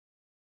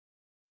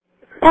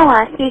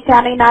Pulaski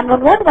County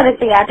 911, what is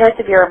the address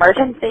of your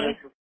emergency?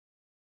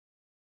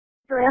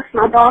 Yes,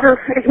 my daughter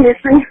is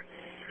missing.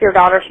 Your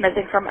daughter's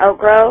missing from Oak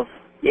Grove?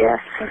 Yes.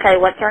 Okay,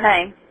 what's her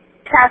name?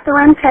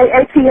 Catherine,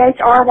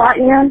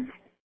 Kathryn.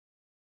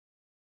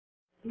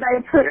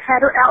 They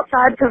had her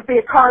outside to be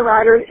a car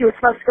rider, and she was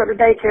supposed to go to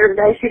daycare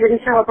today. She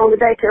didn't show up on the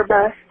daycare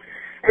bus,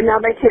 and now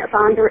they can't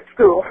find her at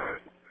school.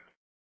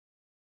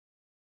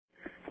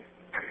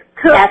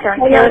 Catherine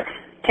Cook,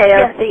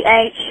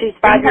 K-O-C-H. She's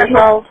 5 years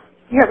old.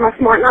 You have my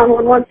Smart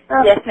 911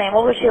 stuff? Yes, ma'am.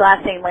 What was she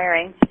last seen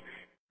wearing?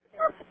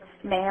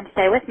 Ma'am,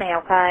 stay with me,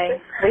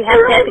 okay? We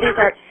have deputies.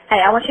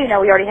 Hey, I want you to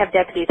know we already have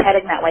deputies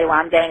heading that way while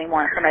I'm gaining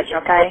more information,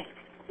 okay?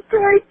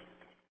 Great.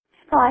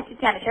 Pulaski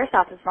County Sheriff's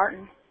Office,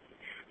 Martin.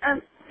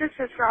 This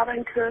is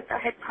Robin Cook. I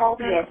had called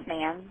him. Yes,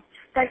 ma'am.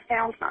 They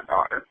found my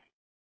daughter.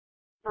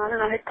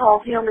 And I had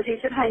called him, and he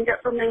said, hang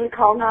up for me and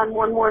call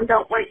 911.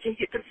 Don't wait till you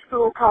get to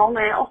school. Call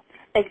now.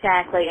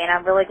 Exactly, and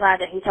I'm really glad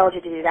that he told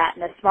you to do that.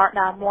 And the Smart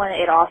 911,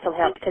 it also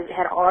helped because it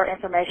had all our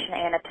information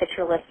and a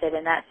picture listed,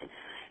 and that's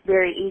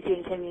very easy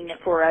and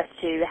convenient for us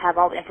to have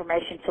all the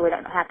information so we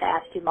don't have to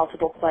ask you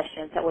multiple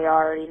questions that we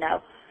already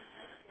know.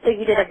 So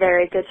you did a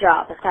very good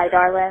job, okay,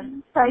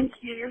 darling? Thank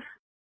you.